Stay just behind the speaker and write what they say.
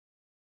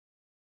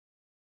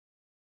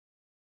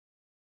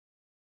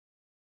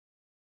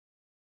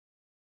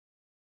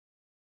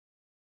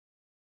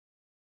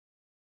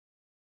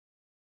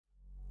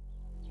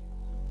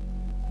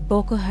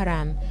Boko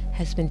Haram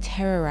has been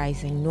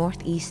terrorizing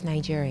northeast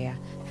Nigeria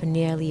for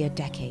nearly a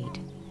decade,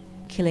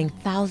 killing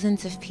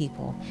thousands of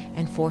people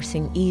and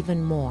forcing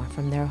even more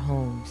from their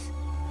homes.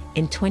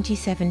 In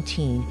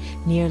 2017,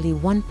 nearly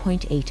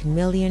 1.8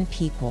 million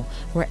people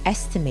were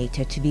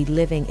estimated to be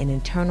living in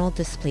internal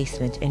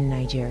displacement in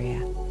Nigeria.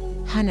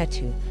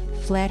 Hannatun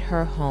fled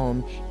her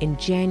home in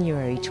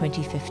January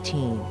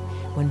 2015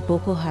 when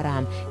Boko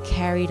Haram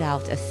carried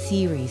out a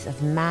series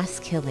of mass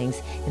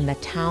killings in the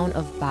town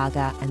of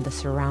Baga and the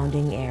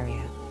surrounding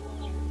area.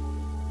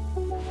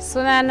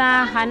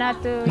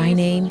 My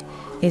name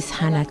is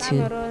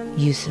Hannatun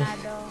Yusuf.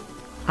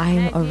 I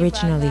am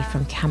originally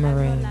from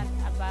Cameroon.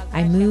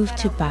 I moved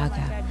to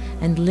Baga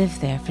and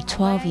lived there for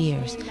 12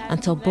 years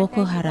until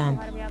Boko Haram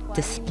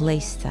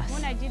displaced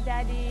us.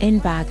 In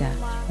Baga,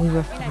 we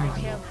were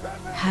farming,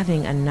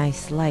 having a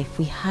nice life.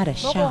 We had a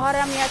shop.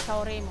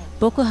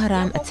 Boko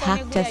Haram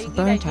attacked us,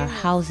 burnt our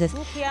houses,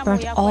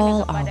 burnt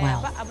all our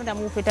wealth.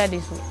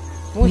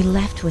 We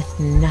left with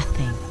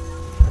nothing.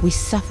 We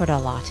suffered a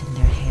lot in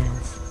their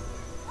hands.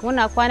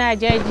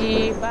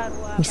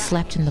 We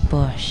slept in the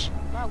bush.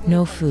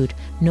 No food,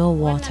 no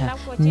water,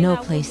 no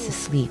place to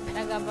sleep.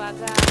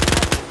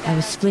 I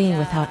was fleeing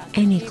without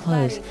any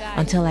clothes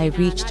until I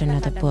reached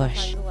another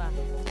bush.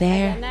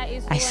 There,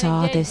 I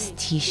saw this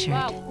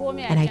t-shirt,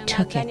 and I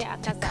took it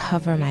to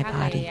cover my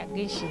body.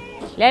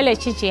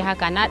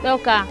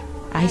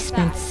 I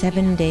spent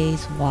 7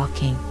 days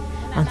walking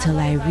until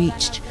I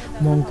reached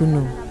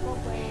Mongunu.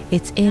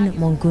 It's in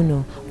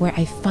Mongunu where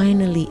I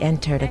finally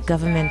entered a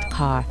government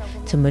car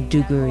to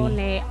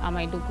Maiduguri.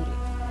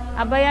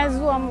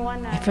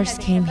 I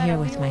first came here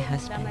with my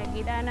husband.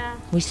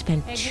 We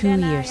spent 2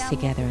 years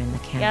together in the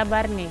camp.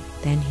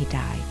 Then he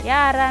died.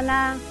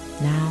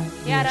 Now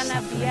we are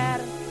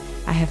suffering.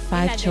 I have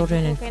 5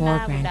 children and 4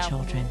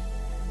 grandchildren.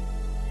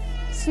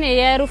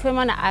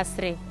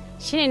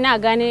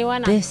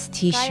 This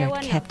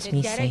t-shirt kept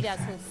me safer.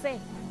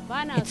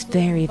 It's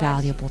very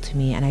valuable to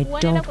me and I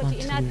don't want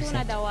to lose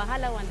it.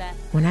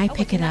 When I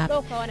pick it up,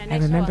 I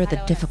remember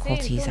the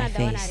difficulties I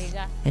faced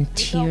and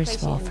tears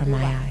fall from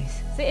my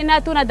eyes.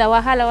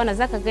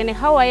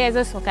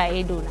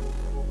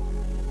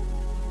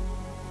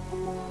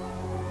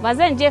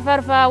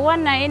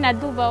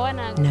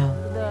 No,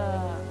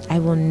 I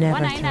will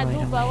never throw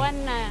it away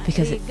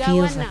because it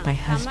feels like my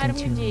husband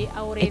to me.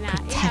 It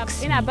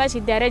protects me. I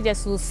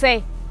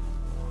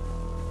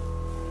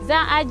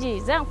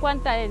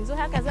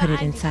put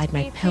it inside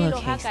my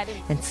pillowcase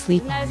and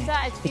sleep on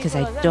it because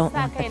I don't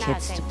want the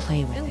kids to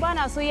play with it.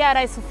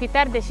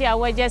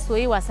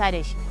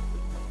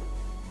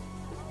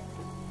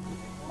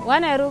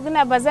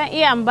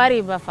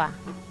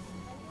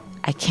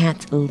 I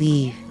can't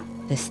leave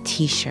this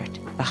t-shirt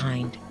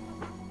behind.